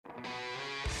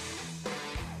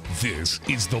This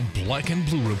is the Black and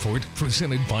Blue Report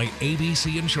presented by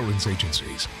ABC Insurance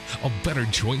Agencies, a better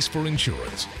choice for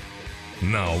insurance.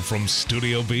 Now from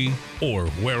Studio B, or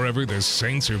wherever the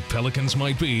Saints or Pelicans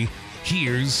might be,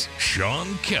 here's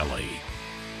Sean Kelly.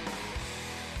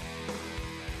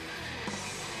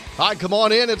 Hi, come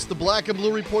on in. It's the Black and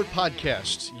Blue Report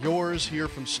podcast. Yours here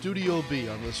from Studio B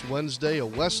on this Wednesday, a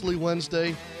Wesley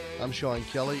Wednesday. I'm Sean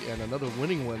Kelly, and another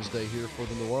winning Wednesday here for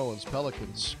the New Orleans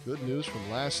Pelicans. Good news from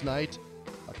last night,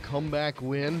 a comeback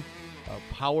win,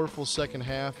 a powerful second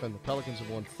half, and the Pelicans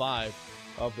have won 5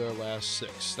 of their last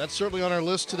 6. That's certainly on our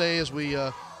list today as we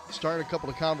start a couple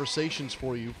of conversations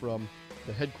for you from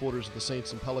the headquarters of the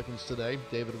Saints and Pelicans today.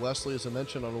 David Wesley, as I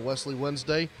mentioned, on a Wesley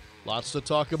Wednesday. Lots to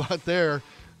talk about there.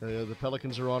 The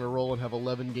Pelicans are on a roll and have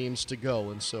 11 games to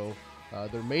go, and so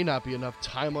there may not be enough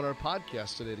time on our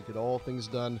podcast today to get all things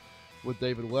done with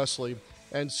David Wesley.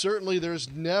 And certainly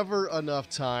there's never enough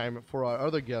time for our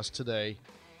other guest today.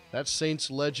 That's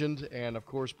Saints legend and, of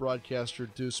course, broadcaster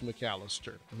Deuce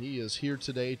McAllister. He is here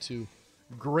today to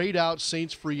grade out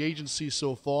Saints free agency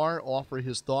so far, offer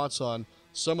his thoughts on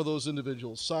some of those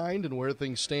individuals signed and where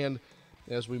things stand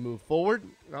as we move forward.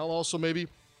 I'll also maybe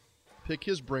pick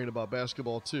his brain about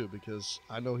basketball too, because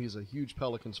I know he's a huge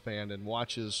Pelicans fan and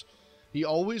he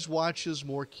always watches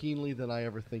more keenly than I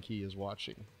ever think he is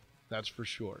watching. That's for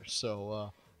sure.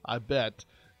 So I bet,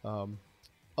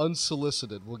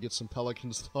 unsolicited, we'll get some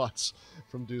Pelicans thoughts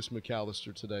from Deuce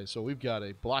McAllister today. So we've got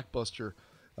a blockbuster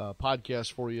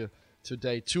podcast for you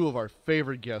today. 2 of our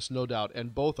favorite guests, no doubt,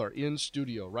 and both are in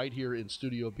studio, right here in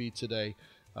Studio B today.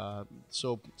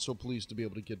 So pleased to be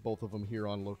able to get both of them here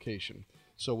on location.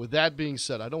 So with that being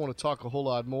said, I don't want to talk a whole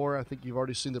lot more. I think you've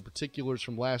already seen the particulars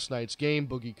from last night's game.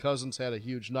 Boogie Cousins had a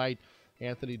huge night.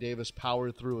 Anthony Davis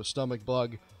powered through a stomach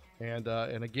bug. And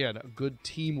again, a good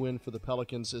team win for the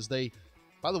Pelicans as they,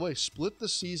 by the way, split the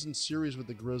season series with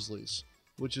the Grizzlies,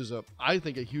 which is, I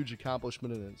think, a huge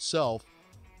accomplishment in itself.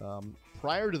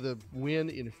 Prior to the win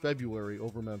in February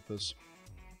over Memphis,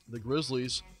 the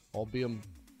Grizzlies, albeit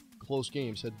close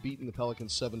games, had beaten the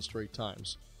Pelicans 7 straight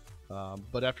times.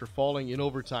 But after falling in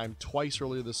overtime twice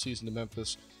earlier this season to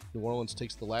Memphis, New Orleans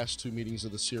takes the last 2 meetings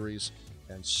of the series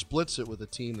and splits it with a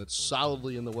team that's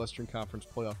solidly in the Western Conference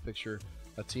playoff picture,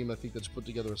 a team I think that's put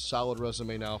together a solid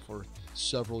resume now for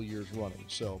several years running.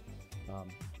 So a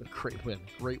great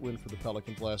win for the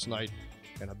Pelicans last night,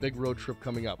 and a big road trip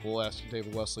coming up. We'll ask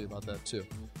David Wesley about that too.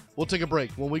 We'll take a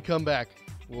break. When we come back,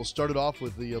 we'll start it off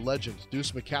with the legend,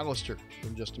 Deuce McAllister,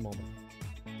 in just a moment.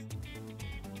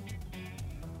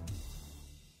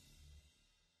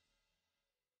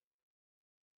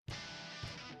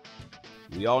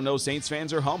 We all know Saints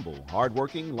fans are humble,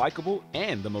 hardworking, likable,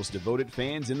 and the most devoted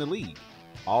fans in the league.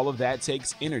 All of that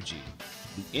takes energy.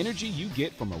 The energy you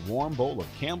get from a warm bowl of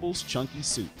Campbell's Chunky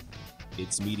Soup.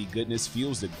 Its meaty goodness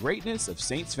fuels the greatness of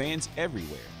Saints fans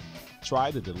everywhere.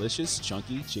 Try the delicious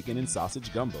Chunky Chicken and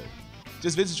Sausage Gumbo.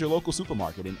 Just visit your local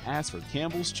supermarket and ask for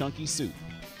Campbell's Chunky Soup,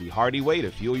 the hearty way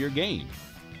to fuel your game,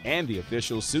 and the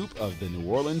official soup of the New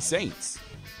Orleans Saints.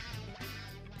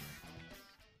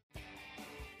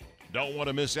 Don't want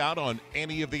to miss out on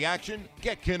any of the action?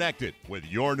 Get connected with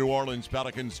your New Orleans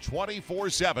Pelicans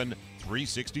 24/7,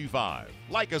 365.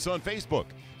 Like us on Facebook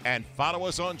and follow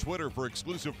us on Twitter for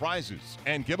exclusive prizes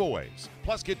and giveaways.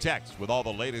 Plus, get text with all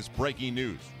the latest breaking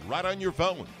news right on your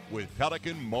phone with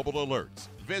Pelican Mobile Alerts.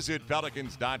 Visit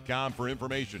Pelicans.com for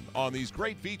information on these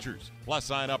great features. Plus,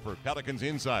 sign up for Pelicans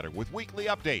Insider with weekly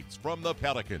updates from the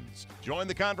Pelicans. Join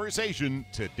the conversation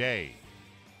today.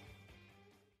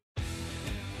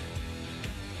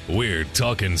 We're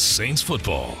talking Saints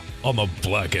football on the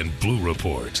Black and Blue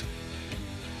Report.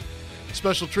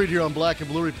 Special treat here on Black and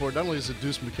Blue Report. Not only is it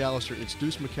Deuce McAllister, it's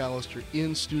Deuce McAllister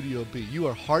in Studio B. You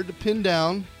are hard to pin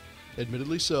down,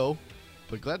 admittedly so,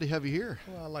 but glad to have you here.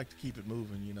 Well, I like to keep it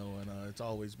moving, and it's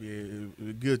always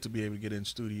good to be able to get in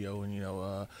studio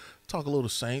and, talk a little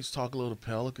Saints, talk a little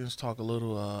Pelicans, talk a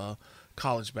little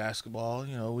college basketball.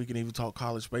 We can even talk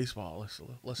college baseball.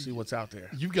 Let's see what's out there.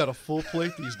 You've got a full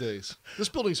plate these days. This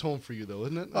building's home for you, though,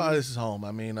 isn't it? This is home.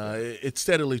 I mean, it's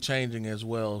steadily changing as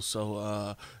well.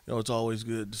 So, it's always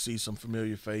good to see some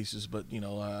familiar faces. But,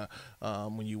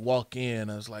 when you walk in,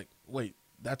 I was like, wait,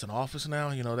 that's an office now?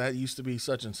 That used to be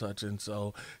such and such. And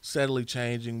so steadily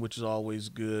changing, which is always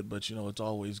good. But, it's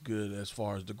always good as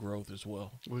far as the growth as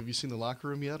well. Have you seen the locker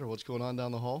room yet or what's going on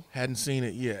down the hall? Hadn't seen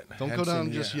it yet. Don't go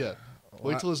down just yet.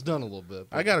 Wait till it's done a little bit.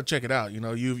 I got to check it out.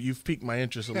 You've piqued my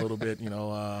interest a little bit,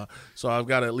 so I've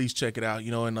got to at least check it out,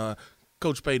 and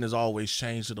Coach Payton has always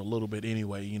changed it a little bit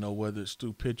anyway, you know, whether it's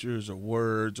through pictures or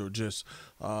words or just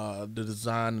the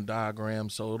design and diagram.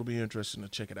 So it'll be interesting to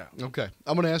check it out. Okay.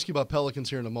 I'm going to ask you about Pelicans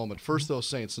here in a moment. First, though,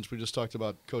 Saints, since we just talked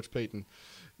about Coach Payton,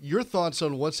 your thoughts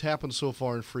on what's happened so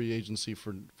far in free agency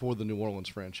for the New Orleans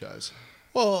franchise?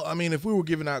 Well, I mean, if we were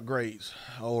giving out grades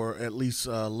or at least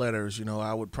letters, you know,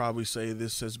 I would probably say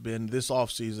this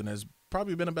offseason has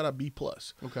probably been about a B+.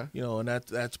 Okay. You know, and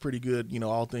that's pretty good, you know,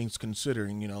 all things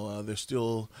considering. You know, there's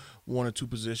still one or two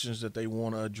positions that they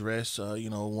want to address. You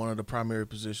know, one of the primary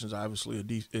positions obviously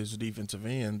is defensive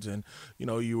ends, and you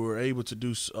know, you were able to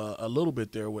do a little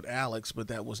bit there with Alex, but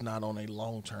that was not on a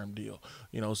long-term deal.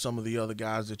 You know, some of the other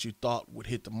guys that you thought would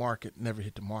hit the market never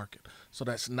hit the market. So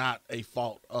that's not a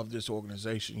fault of this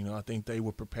organization. You know, I think they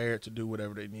were prepared to do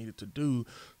whatever they needed to do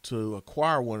to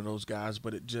acquire one of those guys,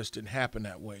 but it just didn't happen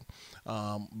that way.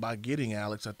 By getting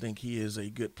Alex, I think he is a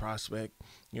good prospect.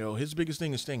 You know, his biggest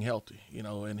thing is staying healthy, you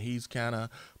know, and he's kind of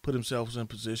put himself in a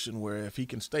position where if he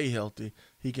can stay healthy,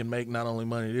 he can make not only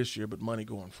money this year, but money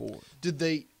going forward.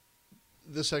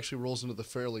 This actually rolls into the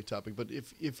Fairley topic, but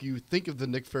if you think of the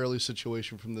Nick Fairley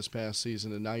situation from this past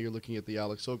season, and now you're looking at the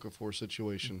Alex Okafor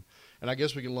situation, and I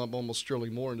guess we can lump almost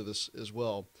Sterling Moore into this as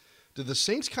well, did the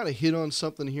Saints kind of hit on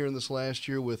something here in this last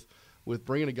year with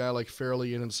bringing a guy like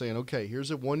Fairley in and saying, okay,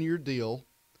 here's a one-year deal,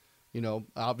 you know,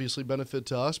 obviously benefit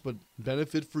to us, but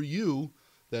benefit for you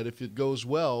that if it goes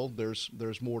well,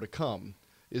 there's more to come.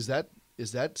 Is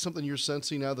that something you're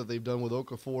sensing now that they've done with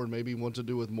Okafor and maybe want to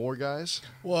do with more guys?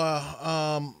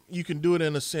 Well, you can do it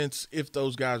in a sense if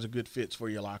those guys are good fits for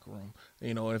your locker room,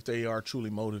 you know, if they are truly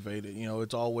motivated. You know,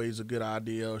 it's always a good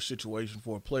idea or situation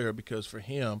for a player because for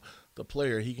him, the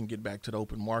player, he can get back to the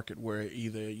open market where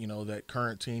either, you know, that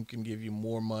current team can give you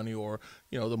more money or,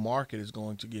 you know, the market is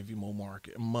going to give you more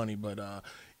money. But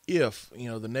if, you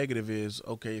know, the negative is,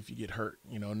 okay, if you get hurt,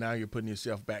 you know, now you're putting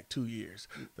yourself back 2 years.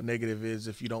 The negative is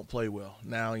if you don't play well.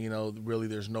 Now, you know, really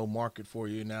there's no market for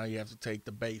you. Now you have to take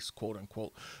the base, quote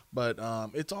unquote. But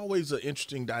it's always an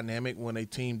interesting dynamic when a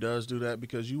team does do that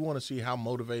because you want to see how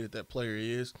motivated that player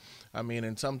is. I mean,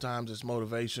 and sometimes it's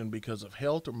motivation because of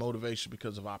health or motivation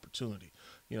because of opportunity.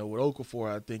 You know, with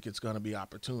Okafor, I think it's going to be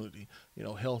opportunity. You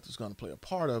know, health is going to play a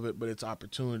part of it, but it's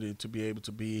opportunity to be able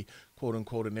to be, quote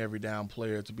unquote, an every down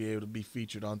player, to be able to be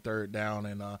featured on third down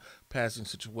and passing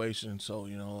situations. So,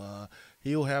 you know,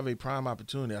 he'll have a prime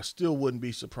opportunity. I still wouldn't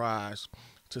be surprised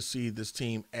to see this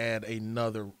team add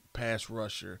another pass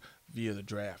rusher via the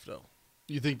draft, though.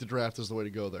 You think the draft is the way to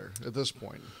go there at this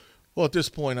point? Well, at this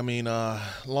point, I mean,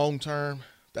 long term,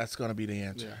 that's going to be the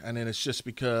answer. Yeah. And then it's just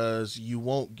because you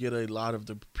won't get a lot of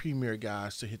the premier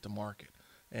guys to hit the market.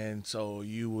 And so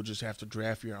you will just have to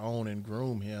draft your own and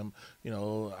groom him, you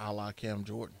know, a la Cam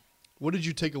Jordan. What did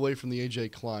you take away from the A.J.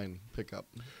 Klein pickup?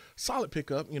 Solid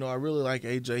pickup. You know, I really like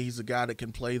AJ. He's a guy that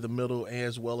can play the middle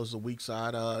as well as the weak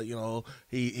side. You know,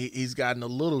 he's gotten a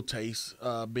little taste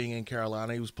being in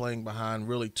Carolina. He was playing behind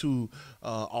really two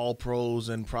All-Pros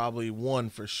and probably one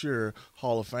for sure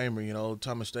Hall of Famer. You know,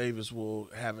 Thomas Davis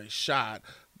will have a shot.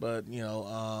 But, you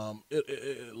know,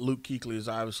 Luke Kuechly is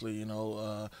obviously, you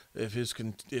know, if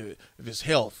his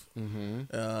health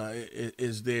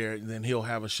is there, then he'll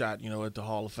have a shot, you know, at the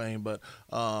Hall of Fame. But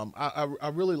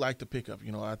I really like the pickup.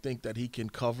 You know, I think that he can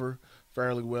cover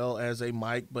fairly well as a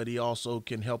Mike, but he also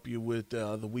can help you with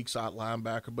the weak side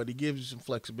linebacker. But he gives you some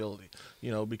flexibility,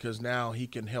 you know, because now he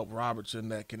can help Robertson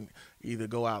that can either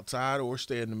go outside or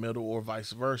stay in the middle or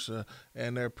vice versa.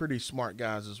 And they're pretty smart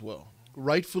guys as well.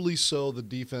 Rightfully so, the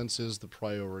defense is the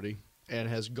priority and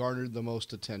has garnered the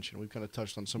most attention. We've kind of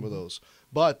touched on some of those.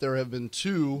 But there have been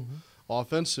two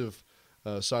offensive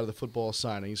side of the football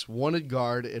signings, one at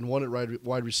guard and one at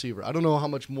wide receiver. I don't know how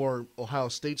much more Ohio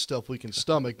State stuff we can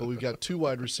stomach, but we've got two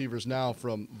wide receivers now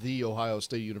from The Ohio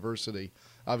State University.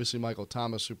 Obviously, Michael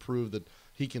Thomas, who proved that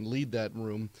he can lead that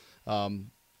room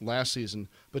last season.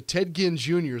 But Ted Ginn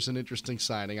Jr. is an interesting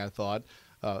signing, I thought.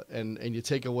 And you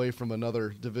take away from another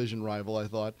division rival, I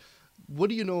thought. What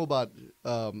do you know about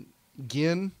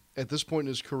Ginn at this point in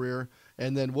his career?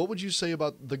 And then what would you say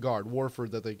about the guard,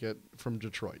 Warford, that they get from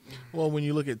Detroit? Well, when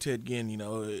you look at Ted Ginn, you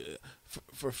know,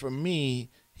 for me,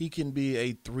 he can be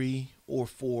a 3 or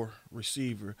 4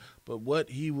 receiver, but what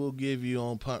he will give you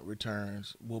on punt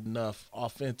returns will be enough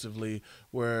offensively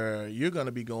where you're going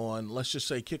to be going, let's just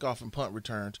say kickoff and punt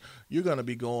returns, you're going to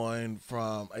be going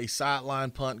from a sideline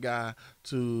punt guy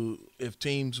to, if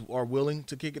teams are willing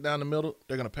to kick it down the middle,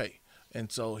 they're going to pay. And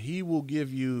so he will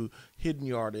give you hidden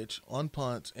yardage on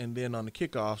punts, and then on the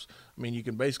kickoffs, I mean, you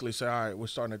can basically say, all right, we're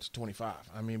starting at the 25.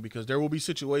 I mean, because there will be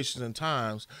situations and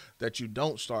times that you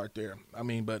don't start there. I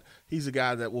mean, but he's a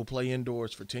guy that will play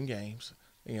indoors for 10 games.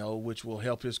 which will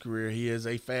help his career. He is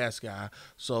a fast guy.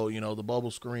 So, the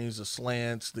bubble screens, the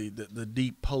slants, the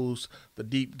deep posts, the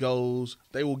deep goals,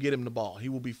 they will get him the ball. He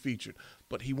will be featured.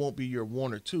 But he won't be your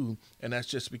 1 or 2, and that's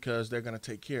just because they're going to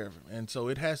take care of him. And so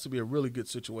it has to be a really good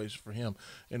situation for him.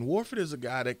 And Warford is a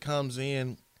guy that comes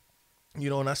in,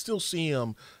 and I still see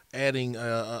him adding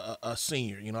a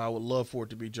senior. I would love for it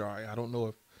to be Jari. I don't know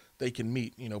if they can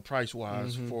meet,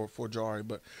 price-wise for Jari.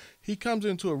 But he comes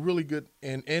into a really good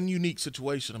and unique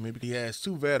situation. I mean, he has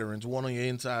 2 veterans, one on the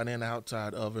inside and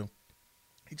outside of him.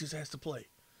 He just has to play.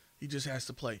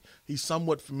 He's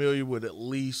somewhat familiar with at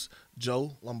least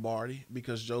Joe Lombardi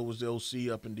because Joe was the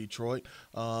OC up in Detroit.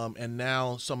 And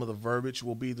now some of the verbiage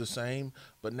will be the same,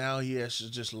 but now he has to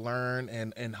just learn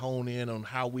and hone in on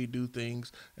how we do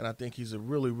things. And I think he's a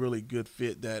really, really good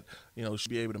fit that, should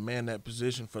be able to man that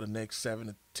position for the next 7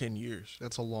 to 10 years.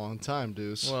 That's a long time,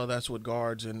 Deuce. Well, that's what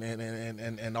guards and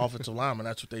offensive linemen,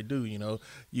 that's what they do.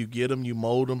 You get them, you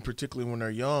mold them, particularly when they're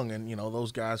young, and,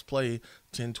 those guys play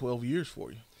 10, 12 years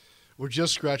for you. We're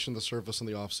just scratching the surface in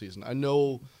the offseason. I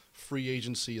know free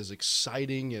agency is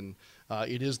exciting, and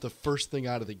it is the first thing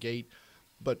out of the gate.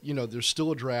 But, there's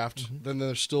still a draft. Then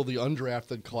there's still the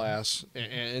undrafted class.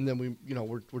 And then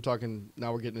we're talking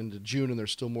now we're getting into June, and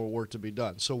there's still more work to be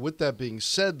done. So with that being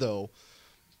said, though,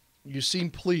 you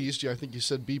seem pleased. I think you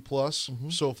said B+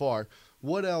 so far.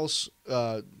 What else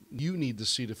you need to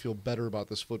see to feel better about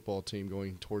this football team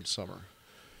going towards summer?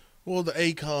 Well, the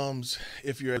A comes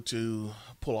if you're able to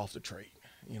pull off the trade,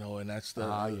 and that's the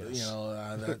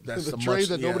that's the trade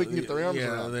that nobody can get their arms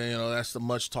around. That's the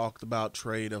much talked about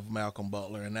trade of Malcolm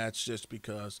Butler, and that's just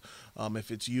because if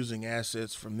it's using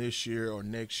assets from this year or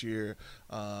next year,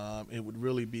 it would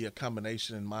really be a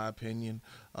combination, in my opinion.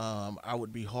 I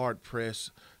would be hard pressed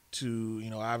to,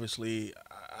 obviously,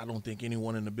 I don't think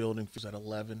anyone in the building feels at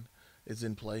 11. Is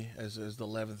in play as the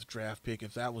 11th draft pick.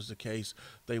 If that was the case,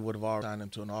 they would have already signed him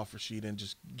to an offer sheet and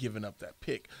just given up that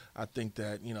pick. I think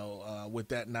that, with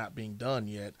that not being done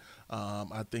yet,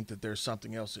 I think that there's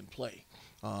something else in play.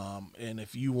 And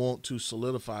if you want to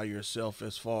solidify yourself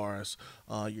as far as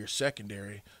your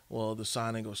secondary, well, the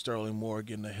signing of Sterling Moore,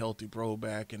 getting a healthy Bro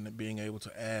back, and being able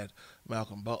to add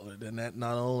Malcolm Butler, then that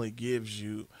not only gives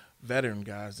you veteran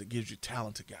guys, it gives you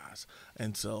talented guys.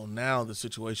 And so now the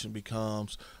situation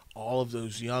becomes all of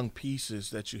those young pieces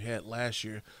that you had last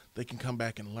year, they can come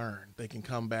back and learn. They can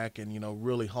come back and,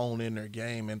 really hone in their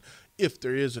game. And if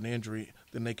there is an injury,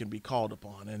 then they can be called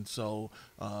upon. And so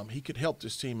he could help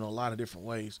this team in a lot of different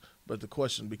ways. But the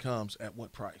question becomes, at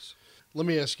what price? Let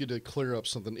me ask you to clear up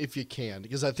something, if you can,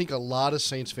 because I think a lot of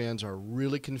Saints fans are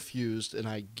really confused, and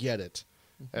I get it,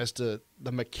 as to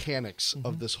the mechanics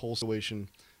of this whole situation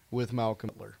with Malcolm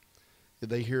Butler.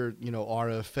 They hear,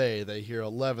 RFA, they hear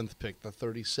 11th pick, the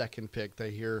 32nd pick, they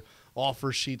hear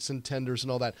offer sheets and tenders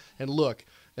and all that. And look,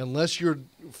 unless you're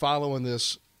following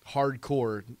this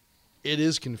hardcore, it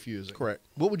is confusing. Correct.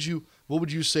 What would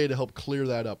you say to help clear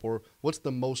that up, or what's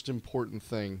the most important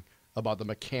thing about the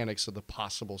mechanics of the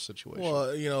possible situation?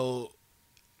 Well,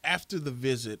 after the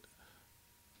visit,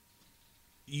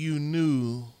 you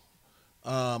knew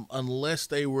unless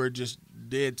they were just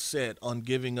dead set on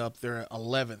giving up their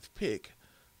 11th pick,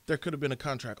 there could have been a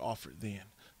contract offered then.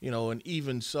 And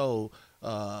even so,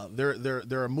 there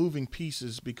are moving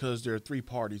pieces because there are 3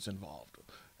 parties involved.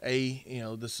 A,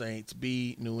 the Saints,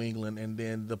 B, New England, and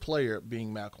then the player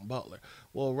being Malcolm Butler.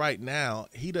 Well, right now,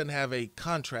 he doesn't have a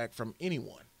contract from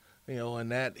anyone,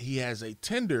 and that he has a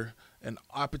tender, an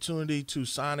opportunity to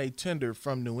sign a tender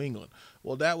from New England.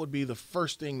 Well, that would be the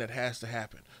first thing that has to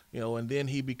happen, and then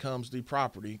he becomes the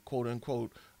property, quote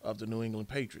unquote, of the New England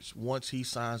Patriots once he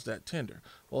signs that tender.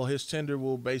 Well, his tender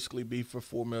will basically be for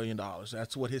 $4 million.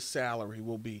 That's what his salary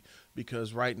will be,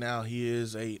 because right now he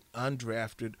is a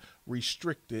undrafted,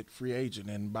 restricted free agent.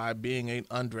 And by being an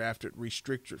undrafted,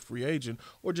 restricted free agent,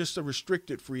 or just a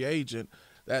restricted free agent,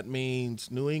 that means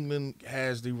New England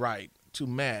has the right to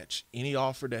match any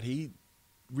offer that he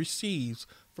receives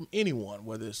from anyone,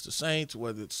 whether it's the Saints,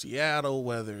 whether it's Seattle,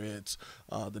 whether it's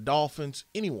the Dolphins,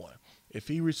 anyone. If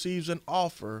he receives an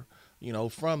offer,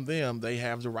 from them, they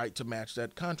have the right to match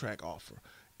that contract offer.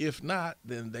 If not,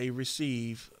 then they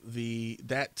receive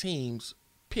that team's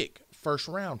pick,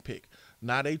 first-round pick.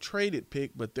 Not a traded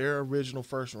pick, but their original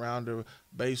first-rounder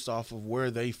based off of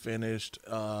where they finished,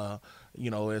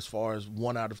 as far as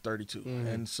 1 out of 32.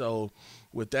 And so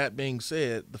with that being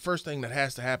said, the first thing that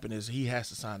has to happen is he has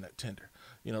to sign that tender.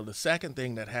 The second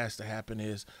thing that has to happen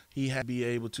is he has to be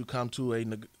able to come to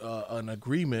an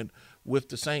agreement with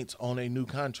the Saints on a new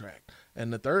contract.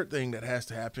 And the third thing that has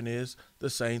to happen is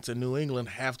the Saints and New England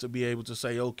have to be able to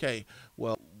say, okay,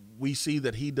 well, we see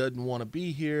that he doesn't want to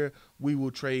be here, we will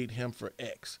trade him for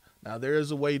X. Now, there is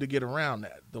a way to get around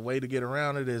that. The way to get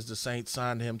around it is the Saints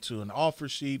signed him to an offer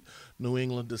sheet. New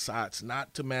England decides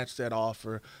not to match that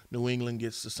offer. New England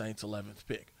gets the Saints' 11th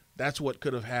pick. That's what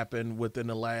could have happened within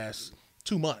the last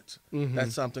 2 months.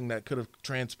 That's something that could have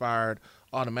transpired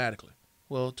automatically.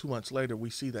 Well, 2 months later,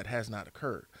 we see that has not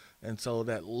occurred. And so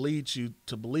that leads you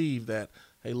to believe that,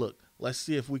 hey, look, let's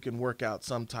see if we can work out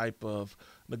some type of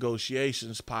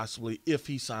negotiations possibly if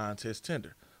he signs his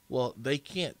tender. Well, they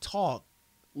can't talk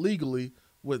legally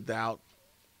without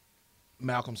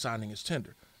Malcolm signing his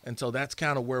tender. And so that's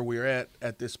kind of where we're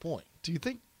at this point. Do you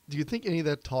think any of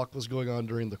that talk was going on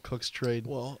during the Cooks trade?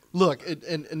 Well, look,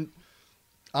 and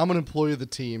I'm an employee of the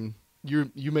team. You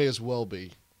may as well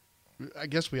be. I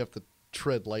guess we have to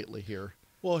tread lightly here.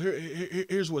 Well,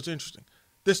 here's what's interesting.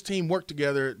 This team worked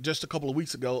together just a couple of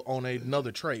weeks ago on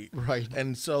another trade. Right.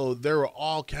 And so there were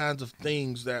all kinds of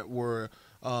things that were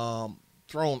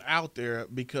thrown out there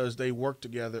because they worked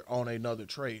together on another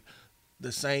trade.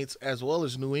 The Saints, as well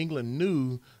as New England,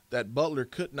 knew that Butler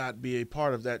could not be a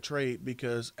part of that trade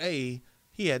because, A,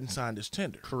 he hadn't signed his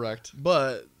tender. Correct.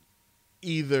 But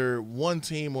either one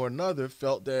team or another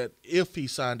felt that if he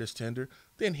signed his tender,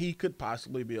 then he could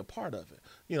possibly be a part of it.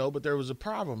 But there was a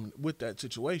problem with that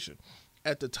situation.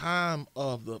 At the time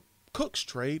of the Cooks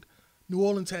trade, New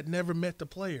Orleans had never met the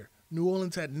player. New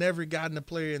Orleans had never gotten a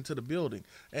player into the building.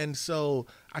 And so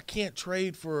I can't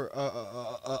trade for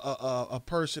a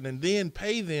person and then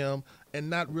pay them and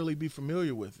not really be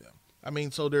familiar with them. I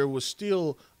mean, so there was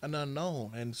still an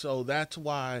unknown. And so that's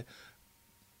why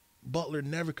Butler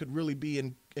never could really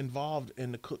be involved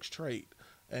in the Cooks trade.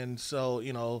 And so,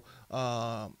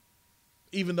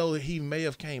 even though he may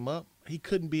have came up, he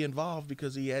couldn't be involved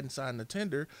because he hadn't signed the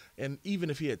tender. And even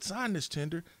if he had signed this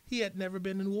tender, he had never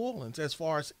been in New Orleans as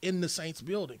far as in the Saints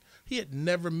building. He had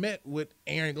never met with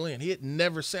Aaron Glenn. He had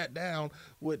never sat down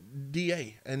with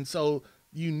DA. And so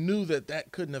you knew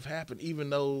that couldn't have happened, even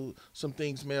though some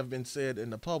things may have been said in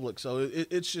the public. So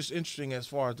it's just interesting as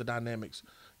far as the dynamics,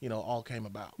 all came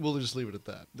about. We'll just leave it at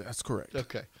that. That's correct.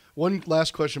 Okay. One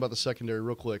last question about the secondary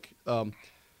real quick.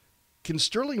 Can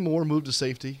Sterling Moore move to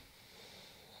safety?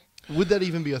 Would that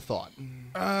even be a thought?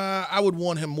 I would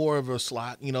want him more of a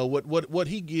slot. What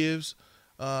he gives,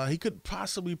 he could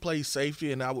possibly play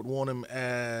safety, and I would want him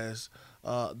as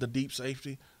the deep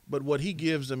safety. But what he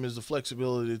gives them is the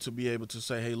flexibility to be able to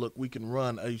say, hey, look, we can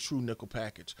run a true nickel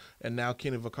package. And now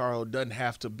Kenny Vaccaro doesn't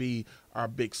have to be our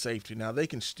big safety. Now, they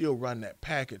can still run that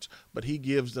package, but he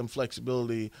gives them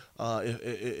flexibility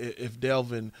if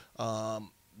Delvin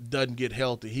doesn't get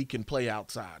healthy, he can play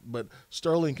outside. But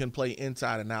Sterling can play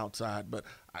inside and outside. But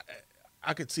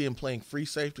I could see him playing free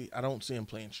safety. I don't see him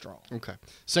playing strong. Okay.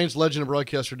 Saints legend and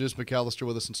broadcaster Deuce McAllister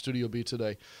with us in Studio B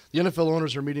today. The NFL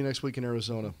owners are meeting next week in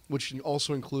Arizona, which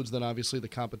also includes then obviously the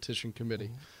competition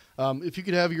committee. If you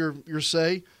could have your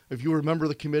say, if you remember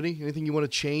the committee, anything you want to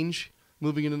change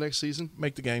moving into next season?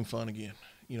 Make the game fun again.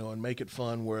 And make it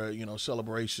fun where,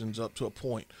 celebrations up to a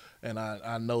point. And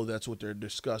I know that's what they're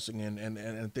discussing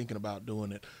and thinking about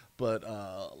doing it. But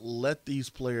let these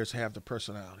players have the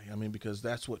personality. I mean, because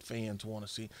that's what fans want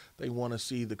to see. They want to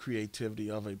see the creativity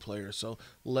of a player. So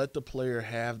let the player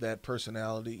have that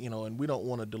personality, and we don't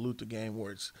want to dilute the game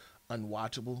where it's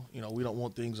unwatchable. We don't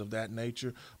want things of that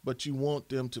nature. But you want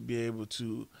them to be able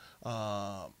to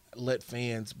let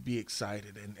fans be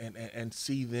excited and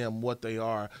see them what they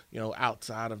are,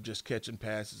 outside of just catching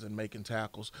passes and making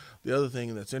tackles. The other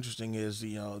thing that's interesting is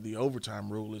the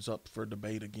overtime rule is up for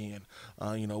debate again.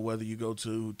 Whether you go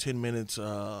to 10 minutes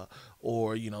or,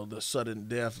 the sudden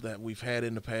death that we've had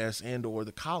in the past and or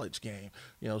the college game.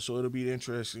 So it'll be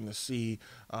interesting to see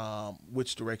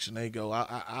which direction they go.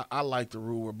 I like the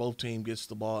rule where both teams gets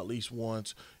the ball at least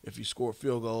once. If you score a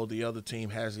field goal, the other team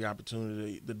has the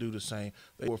opportunity to do the same.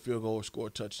 They score a field goal or score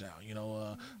a touchdown.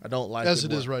 I don't like as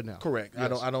it is right now. Correct.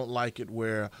 Yes. I don't like it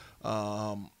where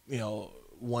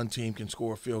one team can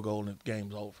score a field goal and the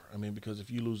game's over. I mean, because if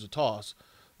you lose a toss,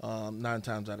 9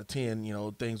 times out of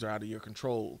 10, things are out of your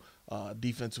control,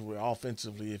 defensively or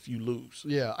offensively. If you lose,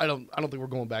 yeah, I don't think we're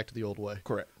going back to the old way.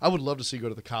 Correct. I would love to see you go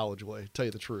to the college way. Tell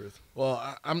you the truth.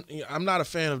 Well, I'm not a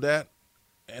fan of that,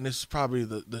 and this is probably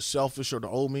the selfish or the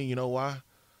old me. You know why?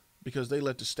 Because they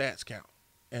let the stats count,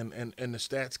 and the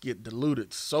stats get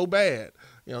diluted so bad.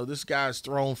 This guy's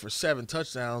thrown for 7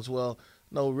 touchdowns. Well,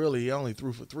 no, really, he only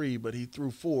threw for 3, but he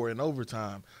threw 4 in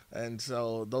overtime. And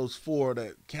so those 4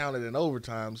 that counted in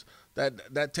overtimes,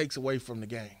 that takes away from the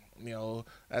game.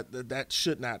 That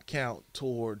should not count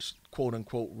towards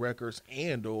quote-unquote records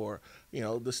and or,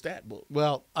 the stat book.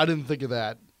 Well, I didn't think of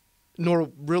that, nor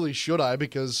really should I,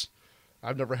 because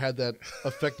I've never had that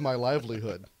affect my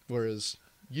livelihood, whereas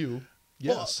you,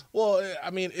 yes. Well,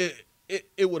 I mean,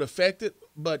 it would affect it,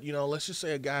 but, let's just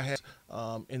say a guy has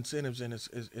incentives in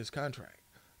his contract,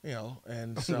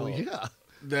 and so Well, yeah.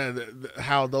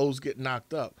 how those get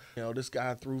knocked up. This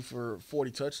guy threw for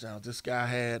 40 touchdowns. This guy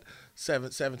had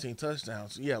 17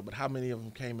 touchdowns. Yeah, but how many of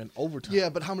them came in overtime? Yeah,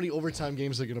 but how many overtime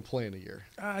games are they going to play in a year?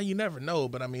 You never know,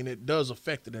 but I mean, it does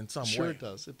affect it in some way. Sure, it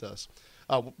does. It does.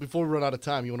 Before we run out of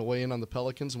time, you want to weigh in on the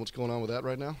Pelicans and what's going on with that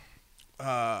right now?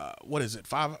 What is it?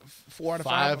 4 out of 5?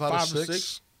 Five out of 5 or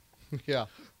 6? Yeah.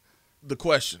 The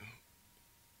question,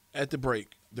 at the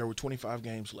break, there were 25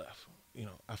 games left.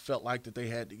 I felt like that they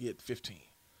had to get 15.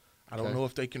 I don't know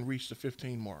if they can reach the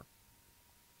 15 mark.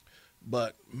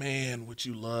 But, man, would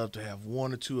you love to have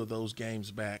one or two of those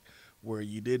games back where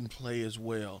you didn't play as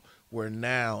well, where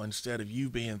now instead of you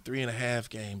being 3.5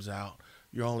 games out,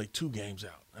 you're only 2 games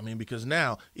out. I mean, because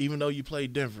now, even though you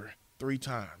played Denver 3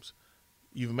 times,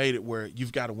 you've made it where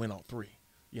you've got to win all 3.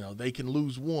 They can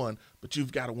lose 1, but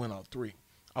you've got to win all 3.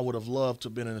 I would have loved to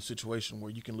have been in a situation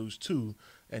where you can lose 2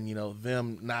 and,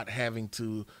 them not having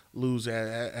to lose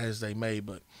as they may.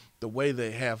 But the way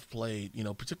they have played,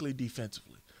 particularly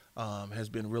defensively, has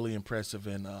been really impressive.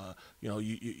 And,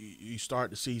 you start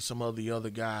to see some of the other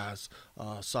guys,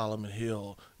 Solomon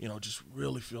Hill, just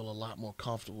really feel a lot more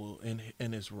comfortable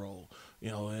in his role,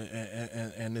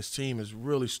 and this team is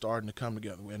really starting to come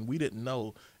together. And we didn't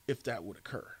know if that would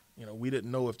occur. We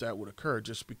didn't know if that would occur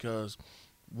just because,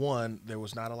 1, there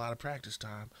was not a lot of practice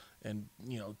time, and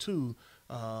 2,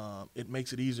 it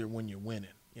makes it easier when you're winning.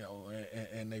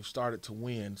 And they've started to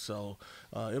win, so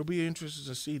it'll be interesting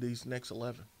to see these next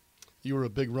 11. You were a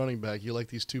big running back. You like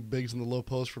these 2 bigs in the low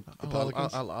post for the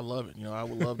Pelicans? I love it. I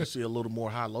would love to see a little more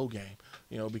high-low game.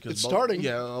 Because it's starting.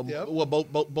 Yeah. Yep. Well,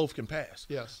 both can pass.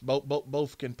 Yes.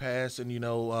 Both can pass, and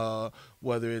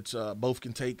whether it's both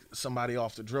can take somebody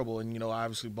off the dribble, and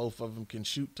obviously both of them can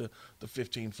shoot to the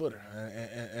 15-footer,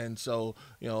 and so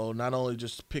not only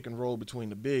just pick and roll between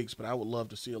the bigs, but I would love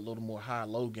to see a little more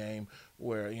high-low game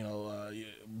where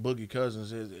Boogie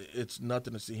Cousins it's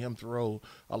nothing to see him throw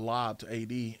a lob to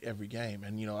AD every game,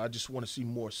 and I just want to see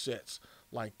more sets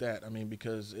like that. I mean,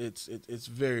 because it's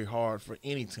very hard for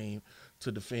any team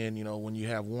to defend, when you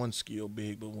have 1 skill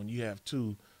big, but when you have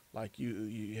 2 like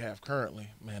you have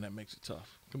currently, man, that makes it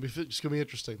tough. It's going to be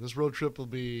interesting. This road trip will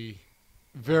be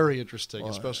very interesting,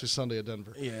 especially Sunday at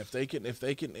Denver. Yeah, if they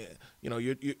can,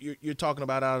 you're talking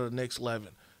about out of the next 11.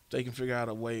 If they can figure out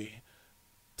a way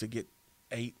to get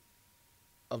 8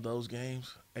 of those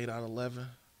games, 8 out of 11,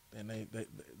 then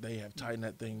they have tightened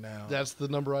that thing down. That's the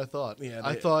number I thought. Yeah,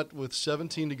 I thought with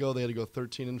 17 to go, they had to go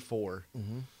 13-4.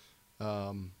 Mm-hmm.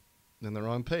 And they're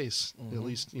on pace, at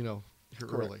least, here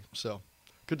Correct. early. So,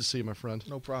 good to see you, my friend.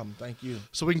 No problem. Thank you.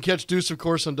 So we can catch Deuce, of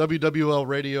course, on WWL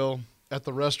Radio at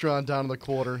the restaurant down in the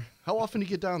quarter. How often do you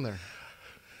get down there?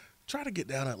 Try to get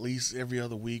down at least every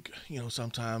other week,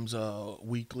 sometimes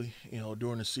weekly.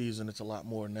 During the season, it's a lot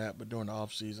more than that. But during the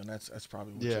off season, that's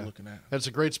probably what you're looking at. That's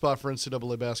a great spot for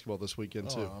NCAA basketball this weekend,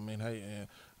 too. I mean, hey,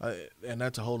 and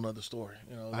that's a whole nother story.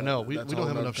 I know. We don't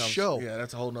have enough show. Yeah,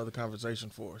 that's a whole nother conversation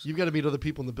for us. You've got to meet other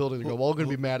people in the building that go, well, all going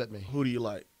to be mad at me. Who do you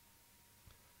like?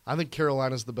 I think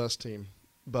Carolina's the best team,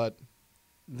 but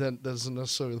that doesn't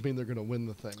necessarily mean they're going to win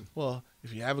the thing. Well,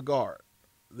 if you have a guard,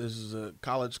 this is a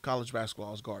college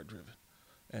basketball is guard driven,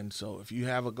 and so if you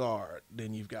have a guard,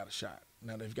 then you've got a shot.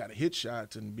 Now they've got to hit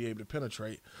shots and be able to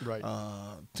penetrate. Right.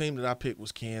 Team that I picked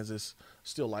was Kansas.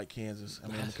 Still like Kansas. I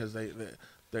mean, because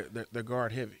they're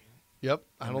guard heavy. Yep.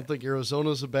 I don't think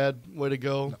Arizona's a bad way to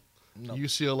go. No.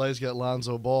 UCLA's got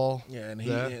Lonzo Ball. Yeah, and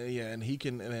he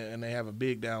can, and they have a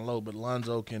big down low, but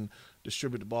Lonzo can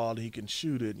distribute the ball. He can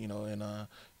shoot it, and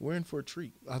we're in for a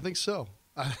treat. I think so.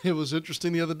 It was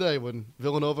interesting the other day when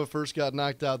Villanova first got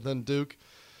knocked out, then Duke.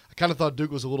 I kind of thought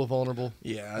Duke was a little vulnerable.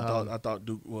 Yeah, I thought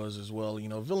Duke was as well.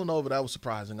 Villanova, that was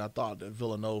surprising. I thought that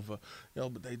Villanova,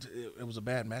 but it was a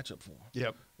bad matchup for them.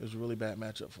 Yep. It was a really bad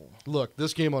matchup for them. Look,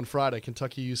 this game on Friday,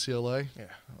 Kentucky-UCLA,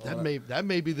 that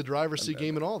may be the driver's seat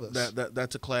game in all this.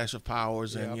 That's a clash of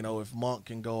powers, and if Monk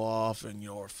can go off and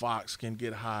Fox can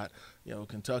get hot,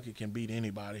 Kentucky can beat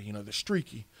anybody. They're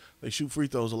streaky. They shoot free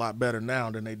throws a lot better now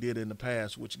than they did in the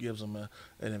past, which gives them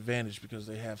an advantage because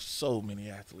they have so many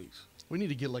athletes. We need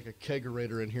to get like a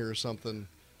kegerator in here or something,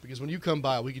 because when you come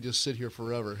by, we could just sit here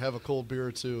forever, have a cold beer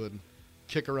or two, and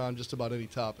kick around just about any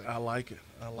topic. I like it.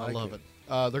 I love it.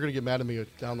 They're going to get mad at me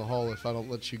down the hall if I don't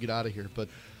let you get out of here. But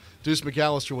Deuce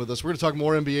McAllister with us. We're going to talk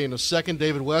more NBA in a second.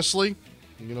 David Wesley,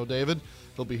 David,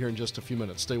 he'll be here in just a few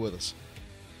minutes. Stay with us.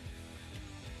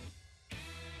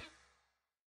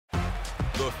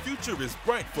 The future is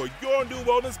bright for your New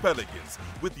Orleans Pelicans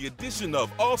with the addition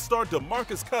of All-Star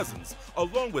DeMarcus Cousins,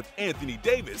 along with Anthony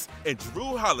Davis and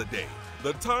Jrue Holiday.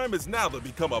 The time is now to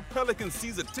become a Pelican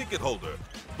season ticket holder.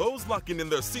 Those locking in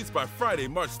their seats by Friday,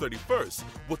 March 31st,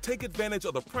 will take advantage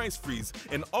of the price freeze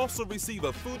and also receive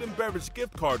a food and beverage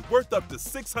gift card worth up to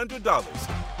 $600.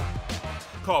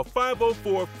 Call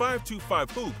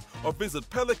 504-525-HOOP or visit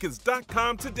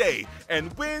Pelicans.com today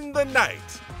and win the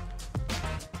night.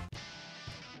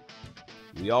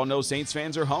 We all know Saints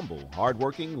fans are humble,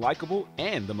 hardworking, likable,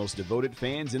 and the most devoted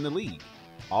fans in the league.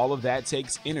 All of that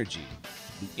takes energy.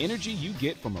 The energy you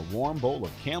get from a warm bowl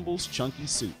of Campbell's Chunky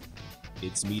Soup.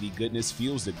 Its meaty goodness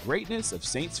fuels the greatness of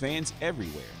Saints fans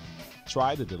everywhere.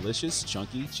 Try the delicious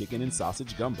Chunky Chicken and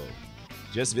Sausage Gumbo.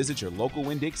 Just visit your local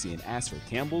Winn-Dixie and ask for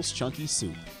Campbell's Chunky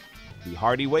Soup, the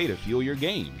hearty way to fuel your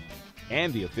game,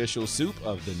 and the official soup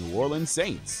of the New Orleans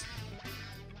Saints.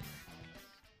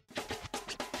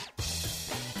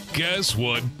 Guess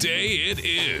what day it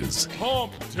is?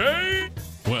 Hump Day!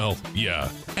 Well, yeah,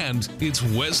 and it's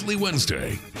Wesley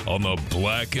Wednesday on the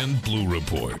Black and Blue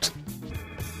Report.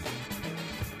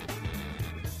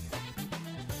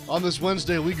 On this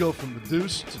Wednesday, we go from the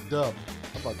Deuce to Dub.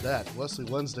 How about that? Wesley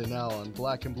Wednesday now on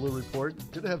Black and Blue Report.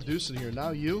 Good to have Deuce in here.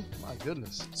 Now you? My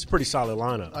goodness. It's a pretty solid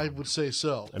lineup. I would say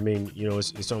so. I mean,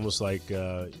 it's almost like,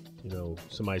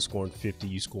 somebody scoring 50,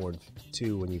 you scoring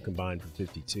 2 when you combine for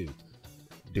 52.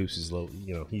 Deuce is low,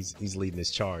 he's leading this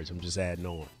charge. I'm just adding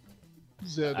on.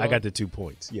 I got the 2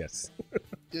 points, yes.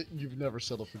 You've never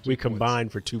settled for 2 We points.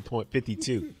 combined for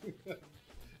 52.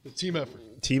 The team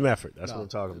effort. Team effort, that's what I'm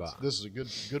talking about. This is a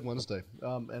good Wednesday.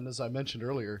 And as I mentioned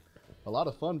earlier, a lot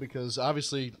of fun because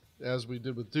obviously, as we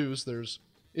did with Deuce, there's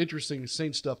interesting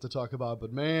Saint stuff to talk about,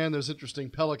 but man, there's interesting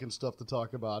Pelican stuff to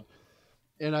talk about.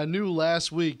 And I knew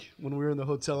last week when we were in the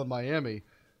hotel in Miami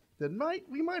that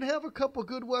we might have a couple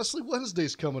good Wesley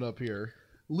Wednesdays coming up here.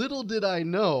 Little did I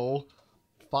know,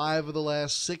 5 of the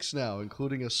last 6 now,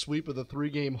 including a sweep of the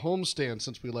 3-game homestand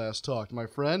since we last talked. My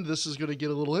friend, this is going to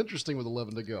get a little interesting with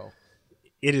 11 to go.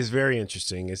 It is very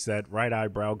interesting. It's that right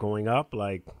eyebrow going up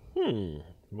like,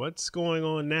 what's going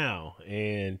on now?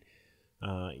 And,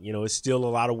 it's still a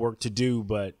lot of work to do,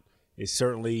 but it's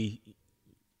certainly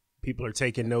people are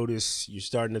taking notice. You're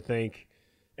starting to think.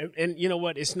 And you know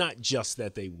what? It's not just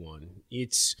that they won.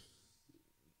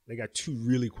 They got 2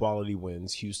 really quality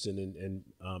wins, Houston and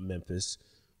Memphis.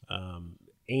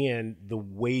 And the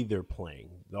way they're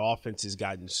playing. The offense has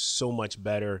gotten so much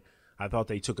better. I thought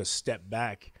they took a step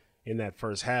back in that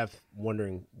first half,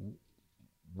 wondering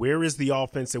where is the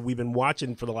offense that we've been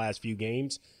watching for the last few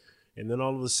games? And then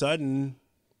all of a sudden,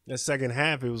 that second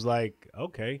half, it was like,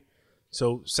 okay.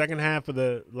 So second half of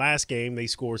the last game, they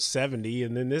scored 70,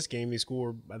 and then this game they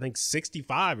scored, I think,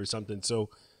 65 or something. So,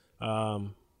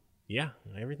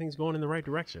 everything's going in the right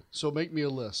direction. So make me a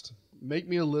list. Make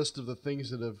me a list of the things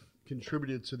that have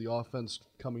contributed to the offense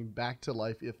coming back to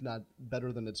life, if not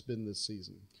better than it's been this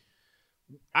season.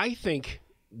 I think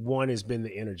one has been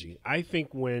the energy. I think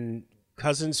when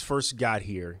Cousins first got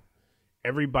here,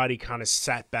 everybody kind of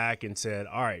sat back and said,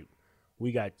 all right,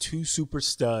 we got 2 super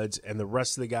studs, and the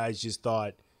rest of the guys just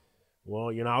thought,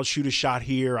 well, I'll shoot a shot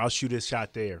here, I'll shoot a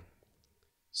shot there.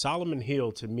 Solomon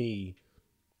Hill, to me,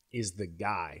 is the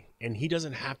guy, and he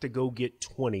doesn't have to go get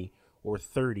 20 or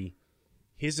 30.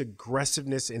 His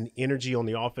aggressiveness and energy on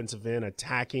the offensive end,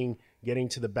 attacking, getting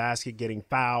to the basket, getting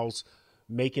fouls,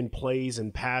 making plays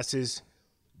and passes,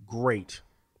 great.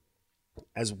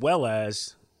 As well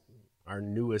as our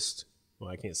newest,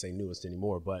 well, I can't say newest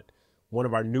anymore, but one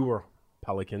of our newer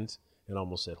Pelicans, and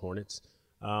almost said Hornets,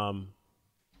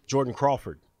 Jordan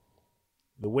Crawford.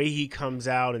 The way he comes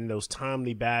out in those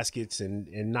timely baskets and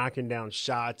knocking down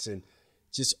shots and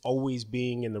just always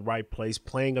being in the right place,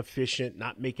 playing efficient,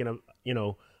 not making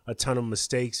a ton of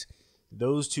mistakes.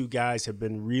 Those 2 guys have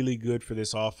been really good for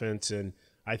this offense, and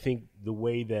I think the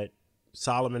way that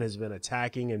Solomon has been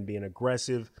attacking and being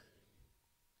aggressive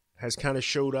has kind of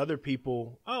showed other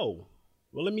people, oh,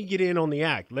 well, let me get in on the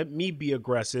act. Let me be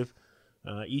aggressive.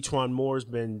 E'Twaun Moore's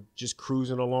been just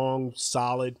cruising along,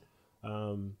 solid.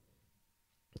 And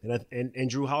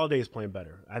Jrue Holiday is playing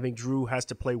better. I think Jrue has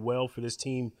to play well for this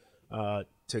team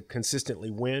to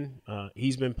consistently win.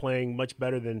 He's been playing much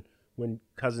better than when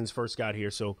Cousins first got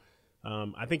here. So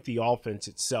I think the offense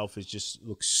itself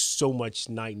looks so much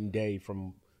night and day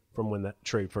from when that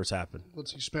trade first happened.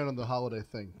 Let's expand on the Holiday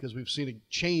thing because we've seen a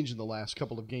change in the last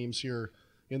couple of games here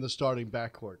in the starting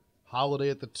backcourt. Holiday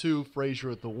at the 2,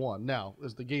 Frazier at the 1. Now,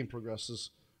 as the game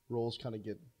progresses, roles kind of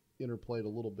get interplayed a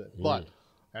little bit. But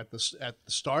at the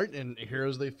start and here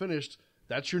as they finished,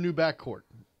 that's your new backcourt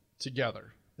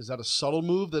together. Is that a subtle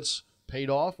move that's paid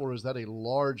off, or is that a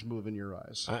large move in your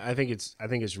eyes? I think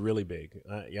it's really big.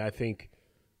 I think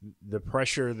the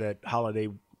pressure that Holiday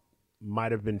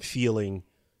might have been feeling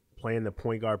playing the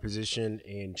point guard position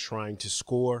and trying to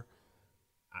score,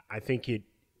 I think it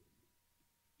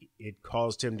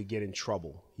caused him to get in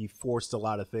trouble. He forced a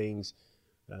lot of things,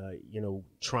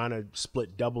 trying to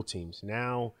split double teams.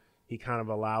 Now he kind of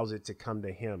allows it to come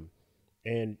to him.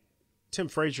 And Tim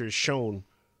Frazier has shown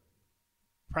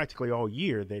practically all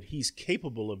year that he's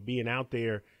capable of being out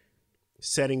there,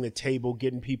 setting the table,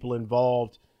 getting people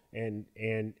involved, and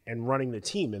running the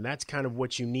team. And that's kind of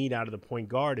what you need out of the point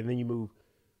guard. And then you move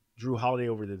Drew Holiday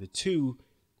over to the 2.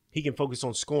 He can focus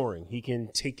on scoring. He can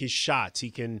take his shots.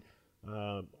 He can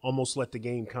almost let the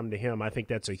game come to him. I think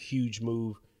that's a huge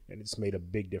move, and it's made a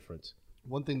big difference.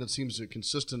 One thing that seems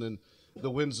consistent in the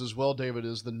wins as well, David,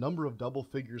 is the number of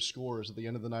double-figure scores at the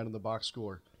end of the night on the box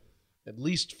score. At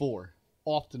least 4,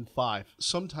 often 5,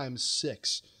 sometimes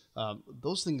 6.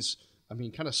 Those things,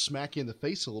 kind of smack you in the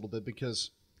face a little bit because,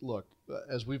 look,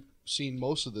 as we've seen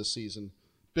most of this season,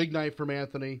 big night from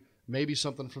Anthony, maybe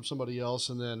something from somebody else,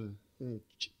 and then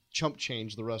chump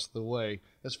change the rest of the way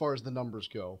as far as the numbers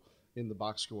go in the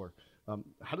box score.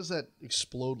 How does that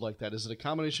explode like that? Is it a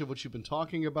combination of what you've been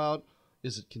talking about?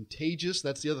 Is it contagious?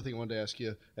 That's the other thing I wanted to ask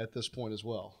you at this point as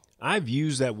well. I've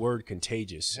used that word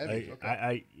contagious.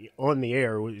 I on the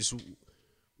air was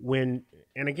when,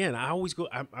 and again,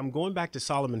 I'm going back to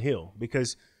Solomon Hill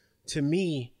because to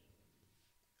me,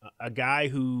 a guy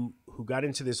who got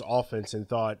into this offense and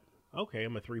thought, okay,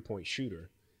 I'm a 3-point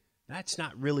shooter. That's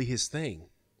not really his thing.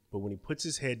 But when he puts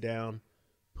his head down,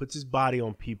 puts his body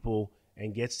on people,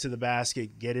 and gets to the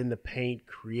basket, get in the paint,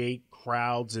 create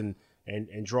crowds, and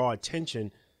draw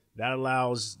attention, that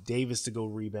allows Davis to go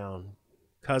rebound,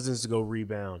 Cousins to go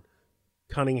rebound,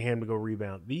 Cunningham to go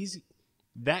rebound.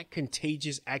 That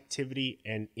contagious activity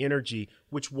and energy,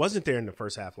 which wasn't there in the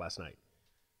first half last night.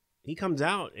 He comes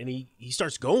out and he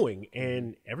starts going,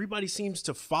 and everybody seems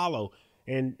to follow.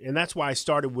 And that's why I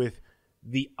started with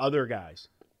the other guys.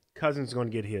 Cousins is going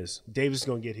to get his. Davis is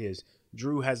going to get his.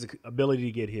 Drew has the ability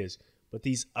to get his. But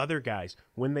these other guys,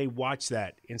 when they watch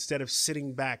that, instead of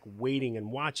sitting back, waiting and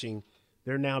watching,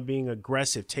 they're now being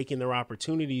aggressive, taking their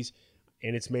opportunities,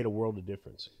 and it's made a world of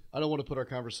difference. I don't want to put our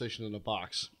conversation in a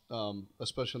box,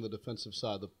 especially on the defensive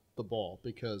side of the ball,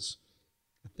 because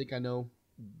I think I know,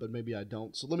 but maybe I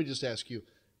don't. So let me just ask you,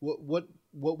 what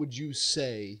would you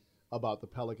say about the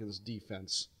Pelicans'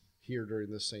 defense here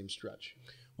during this same stretch?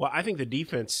 Well, I think the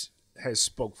defense has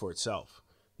spoke for itself.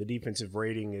 The defensive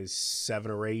rating is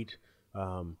 7 or 8.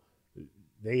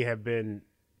 They have been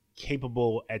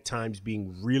capable at times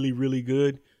being really, really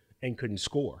good and couldn't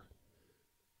score.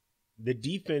 The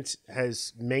defense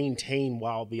has maintained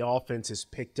while the offense has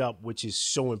picked up, which is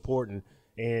so important.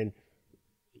 And,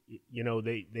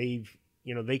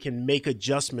 they can make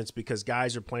adjustments because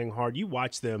guys are playing hard. You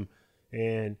watch them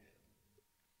and,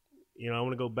 I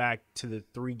want to go back to the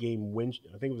 3-game win.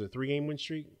 I think it was a 3-game win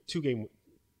streak, 2-game,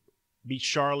 beat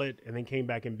Charlotte and then came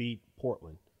back and beat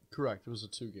Portland. Correct. It was a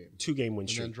 2-game. 2-game win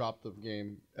streak. And then dropped the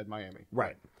game at Miami.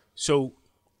 Right. So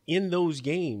in those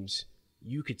games,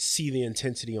 you could see the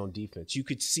intensity on defense. You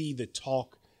could see the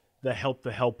talk, the help,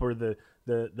 the helper, the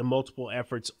multiple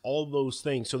efforts, all those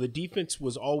things. So the defense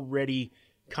was already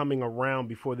coming around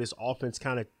before this offense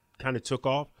kind of took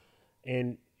off.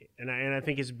 And I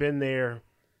think it's been there,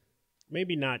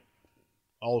 maybe not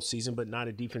all season, but not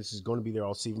a defense is going to be there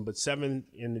all season. But 7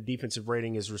 in the defensive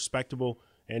rating is respectable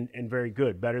and very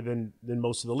good, better than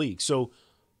most of the league. So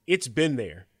it's been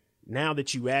there. Now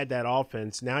that you add that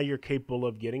offense, now you're capable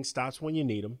of getting stops when you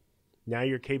need them. Now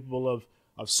you're capable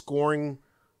of scoring,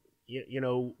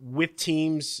 with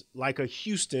teams like a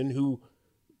Houston who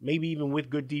maybe even with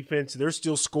good defense, they're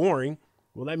still scoring.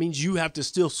 Well, that means you have to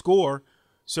still score.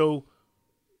 So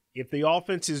if the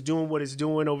offense is doing what it's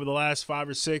doing over the last 5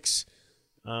 or 6,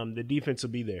 the defense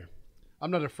will be there.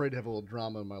 I'm not afraid to have a little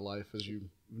drama in my life, as you've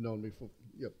known me for.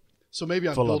 Yep. So maybe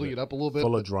I'm Full building it up a little bit.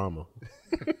 Full of drama.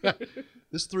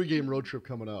 This 3-game road trip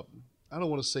coming up, I don't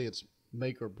want to say it's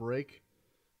make or break,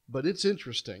 but it's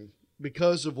interesting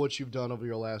because of what you've done over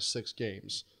your last 6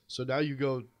 games. So now you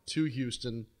go to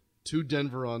Houston, to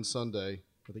Denver on Sunday.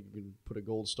 I think you can put a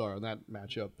gold star on that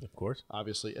matchup. Of course.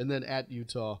 Obviously. And then at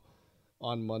Utah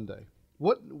on Monday.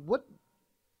 What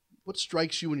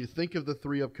strikes you when you think of the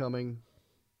 3 upcoming?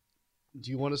 Do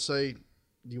you want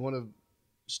to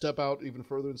step out even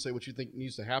further and say what you think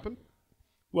needs to happen?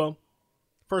 Well,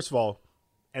 first of all,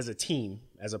 as a team,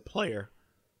 as a player,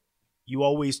 you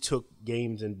always took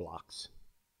games in blocks,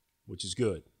 which is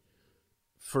good.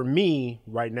 For me,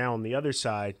 right now on the other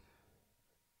side,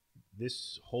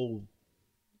 this whole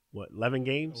 11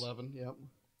 games? 11, yep.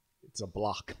 It's a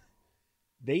block.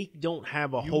 They don't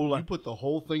have a You whole lot. put the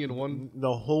whole thing in one.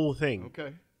 The whole thing.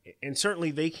 Okay. And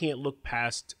certainly they can't look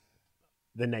past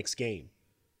the next game.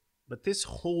 But this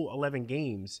whole 11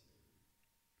 games,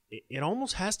 it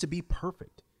almost has to be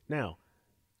perfect. Now,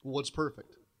 What's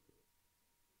perfect?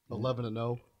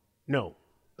 11-0. no.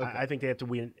 Okay. I think they have to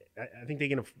win. I think they're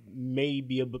going to may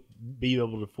be able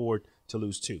to afford to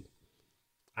lose 2.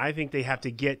 I think they have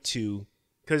to get to,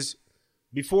 because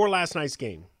before last night's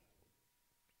game,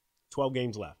 12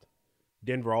 games left.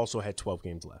 Denver also had 12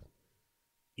 games left.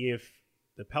 If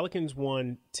the Pelicans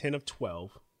won 10 of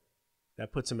 12,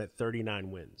 that puts them at 39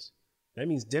 wins. That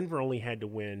means Denver only had to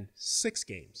win 6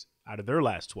 games out of their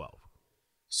last 12.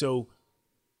 So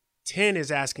 10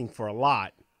 is asking for a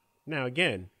lot. Now,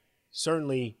 again,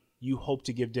 certainly you hope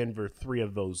to give Denver 3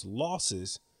 of those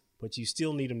losses, but you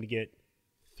still need them to get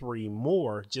 3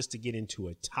 more just to get into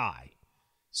a tie.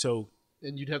 So,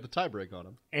 And you'd have the tiebreak on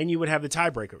them. and you would have the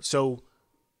tiebreaker. So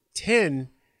 10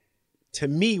 to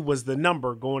me was the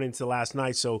number going into last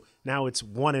night. So now it's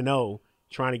 1-0,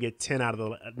 trying to get 9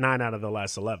 out of the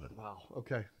last 11. Wow.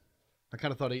 Okay. I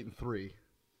kind of thought 8-3.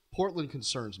 Portland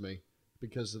concerns me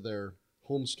because of their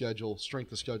home schedule,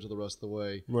 strength of schedule the rest of the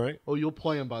way. Right. Oh, you'll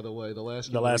play them, by the way, the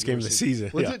last game of the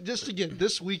season. Yeah. Just again,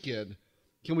 this weekend,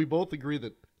 can we both agree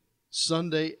that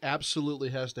Sunday absolutely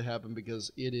has to happen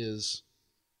because it is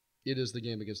the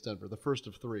game against Denver, the first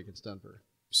of 3 against Denver.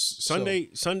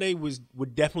 Sunday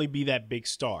would definitely be that big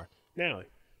star. Now,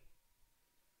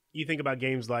 you think about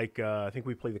games like I think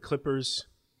we play the Clippers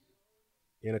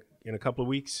in a couple of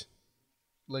weeks.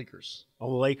 Lakers. Oh,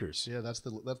 the Lakers. Yeah, that's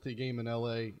the game in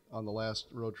LA on the last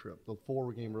road trip, the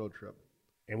 4-game road trip.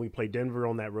 And we play Denver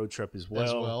on that road trip as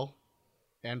well.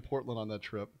 And Portland on that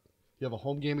trip. You have a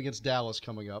home game against Dallas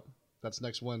coming up. That's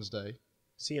next Wednesday.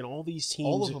 See, and all these teams,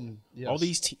 All of them, yes.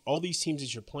 all these teams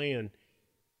that you're playing,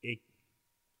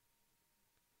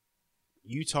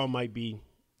 Utah might be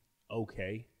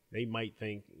okay. They might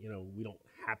think, we don't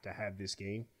have to have this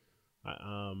game.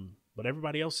 But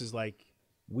everybody else is like,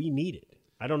 we need it.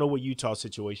 I don't know what Utah's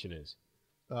situation is.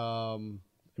 I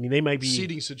mean, they might be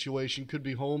seeding situation, could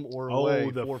be home or away.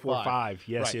 Oh, the 4-5.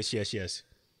 Yes, Right. yes.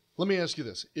 Let me ask you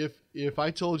this: if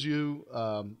I told you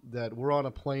that we're on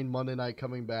a plane Monday night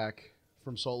coming back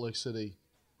from Salt Lake City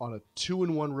on a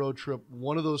 2-1 road trip,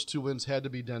 one of those 2 wins had to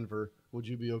be Denver, would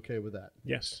you be okay with that?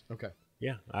 Yes. Okay.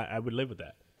 Yeah, I would live with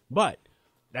that. But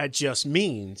that just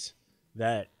means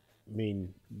that,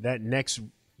 that next,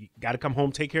 you got to come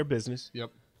home, take care of business. Yep.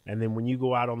 And then when you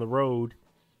go out on the road,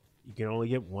 you can only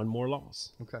get 1 more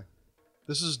loss. Okay.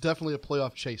 This is definitely a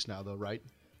playoff chase now, though, right?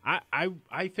 I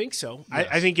think so. Yes.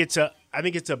 I think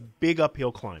it's a big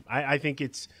uphill climb. I think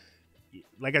it's,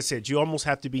 like I said, you almost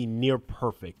have to be near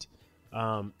perfect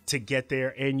to get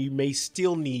there, and you may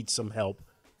still need some help.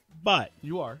 But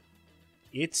You are.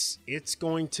 it's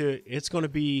going to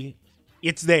be,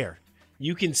 it's there.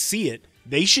 You can see it.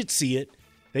 They should see it.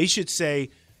 They should say,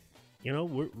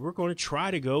 we're going to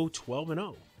try to go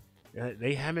 12-0.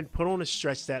 They haven't put on a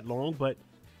stretch that long, but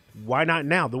why not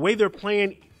now? The way they're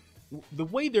playing,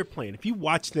 if you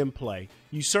watch them play,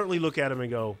 you certainly look at them and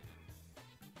go,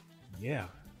 yeah,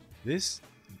 this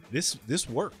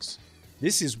works.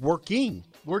 This is working.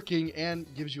 Working and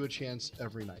gives you a chance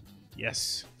every night.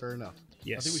 Yes. Fair enough.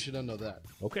 Yes. I think we should end on that.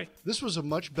 Okay. This was a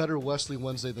much better Wesley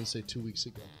Wednesday than, say, 2 weeks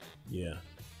ago. Yeah.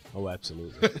 Oh,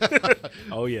 absolutely.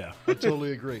 Oh, yeah. I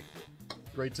totally agree.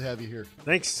 Great to have you here.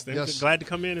 Thanks. Yes. Glad to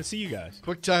come in and see you guys.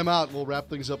 Quick time out. We'll wrap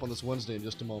things up on this Wednesday in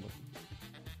just a moment.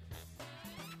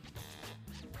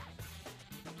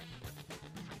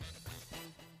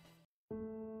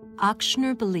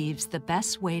 Ochsner believes the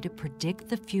best way to predict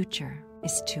the future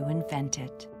is to invent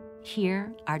it.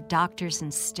 Here, our doctors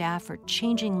and staff are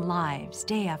changing lives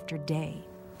day after day.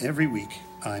 Every week,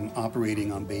 I'm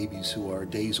operating on babies who are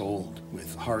days old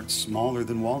with hearts smaller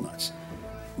than walnuts.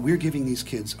 We're giving these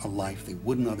kids a life they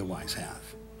wouldn't otherwise have,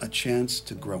 a chance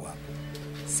to grow up.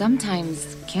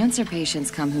 Sometimes cancer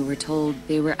patients come who were told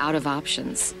they were out of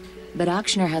options. But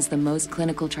Ochsner has the most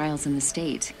clinical trials in the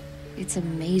state. It's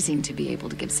amazing to be able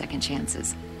to give second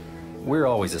chances. We're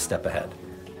always a step ahead,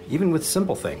 even with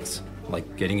simple things,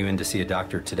 like getting you in to see a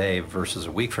doctor today versus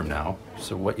a week from now,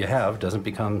 so what you have doesn't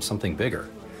become something bigger.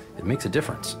 It makes a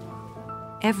difference.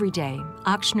 Every day,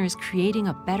 Ochsner is creating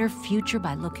a better future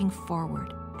by looking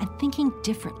forward and thinking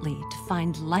differently to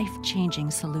find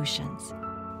life-changing solutions.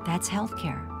 That's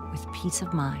healthcare with peace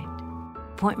of mind.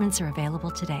 Appointments are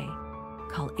available today.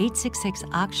 Call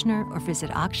 866-OCHSNER or visit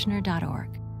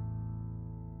ochsner.org.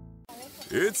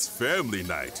 It's family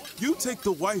night. You take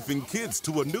the wife and kids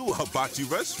to a new hibachi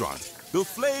restaurant. The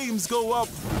flames go up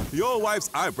Your wife's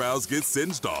eyebrows get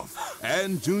singed off,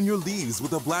 and Junior leaves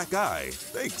with a black eye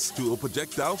thanks to a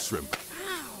projectile shrimp.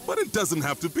 But it doesn't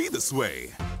have to be this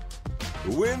way.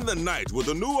 Win the night with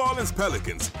the New Orleans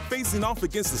Pelicans facing off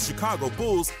against the Chicago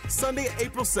Bulls Sunday,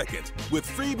 April 2nd with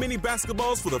free mini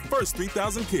basketballs for the first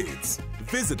 3,000 kids.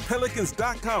 Visit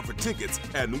Pelicans.com for tickets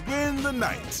and win the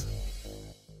night.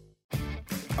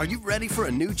 Are you ready for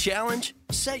a new challenge?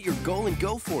 Set your goal and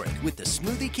go for it with the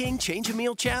Smoothie King Change a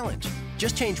Meal Challenge.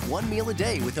 Just change one meal a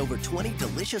day with over 20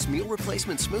 delicious meal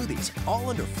replacement smoothies, all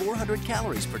under 400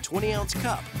 calories per 20-ounce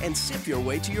cup, and sip your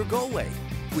way to your goal weight.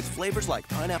 With flavors like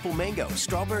pineapple mango,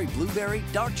 strawberry blueberry,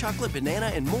 dark chocolate banana,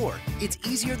 and more, it's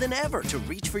easier than ever to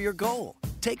reach for your goal.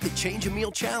 Take the Change a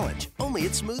Meal Challenge, only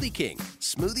at Smoothie King.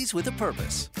 Smoothies with a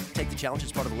purpose. Take the challenge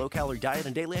as part of a low-calorie diet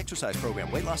and daily exercise program.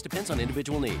 Weight loss depends on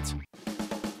individual needs.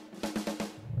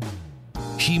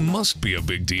 He must be a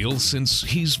big deal since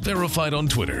he's verified on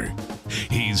Twitter.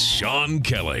 He's Sean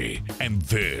Kelly, and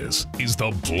this is the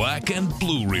Black and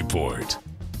Blue Report.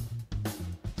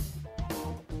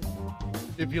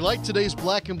 If you like today's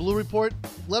Black and Blue Report,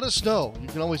 let us know. You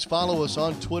can always follow us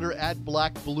on Twitter at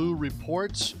Black Blue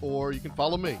Reports, or you can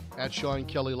follow me at Sean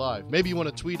Kelly Live. Maybe you want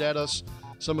to tweet at us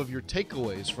some of your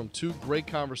takeaways from two great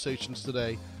conversations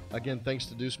today. Again, thanks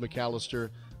to Deuce McAllister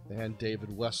and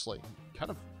David Wesley. Kind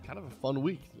of a fun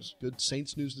week. There's good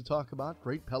Saints news to talk about,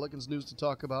 great Pelicans news to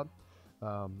talk about.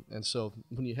 And so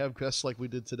when you have guests like we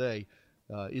did today,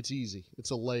 it's easy.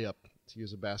 It's a layup, to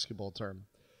use a basketball term.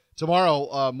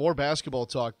 Tomorrow, more basketball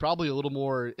talk, probably a little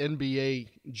more NBA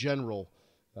general,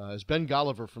 as Ben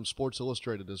Golliver from Sports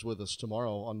Illustrated is with us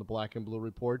tomorrow on the Black and Blue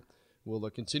Report. We'll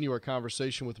continue our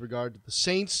conversation with regard to the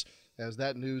Saints, as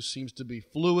that news seems to be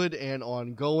fluid and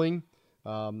ongoing.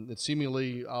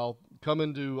 Seemingly, I'll come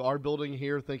into our building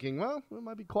here thinking, well, it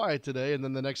might be quiet today, and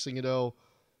then the next thing you know,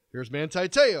 here's Manti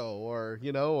Te'o, or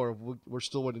we're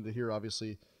still waiting to hear,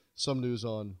 obviously, some news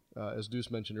on, as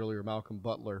Deuce mentioned earlier, Malcolm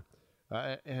Butler.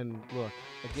 And look,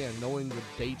 again, knowing the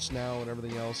dates now and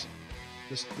everything else,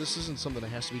 this isn't something that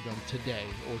has to be done today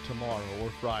or tomorrow or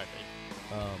Friday.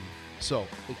 So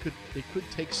it could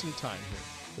take some time here.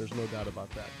 There's no doubt about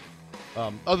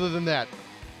that. Other than that,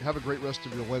 have a great rest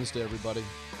of your Wednesday, everybody.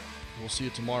 We'll see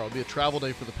you tomorrow. It'll be a travel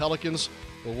day for the Pelicans,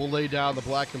 but we'll lay down the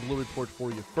Black and Blue Report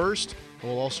for you first, and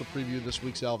we'll also preview this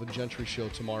week's Alvin Gentry show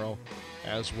tomorrow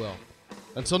as well.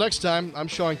 Until next time, I'm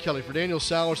Sean Kelly. For Daniel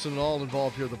Salerson and all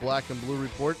involved here at the Black and Blue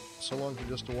Report, so long for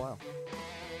just a while.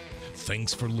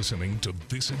 Thanks for listening to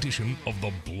this edition of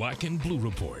the Black and Blue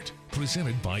Report,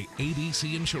 presented by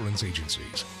ABC Insurance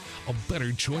Agencies. A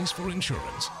better choice for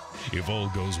insurance. If all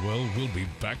goes well, we'll be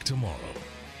back tomorrow.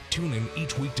 Tune in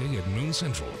each weekday at noon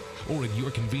Central, or at your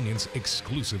convenience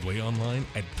exclusively online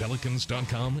at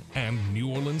Pelicans.com and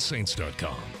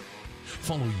NewOrleansSaints.com.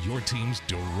 Follow your teams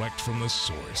direct from the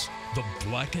source. The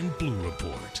Black and Blue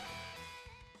Report.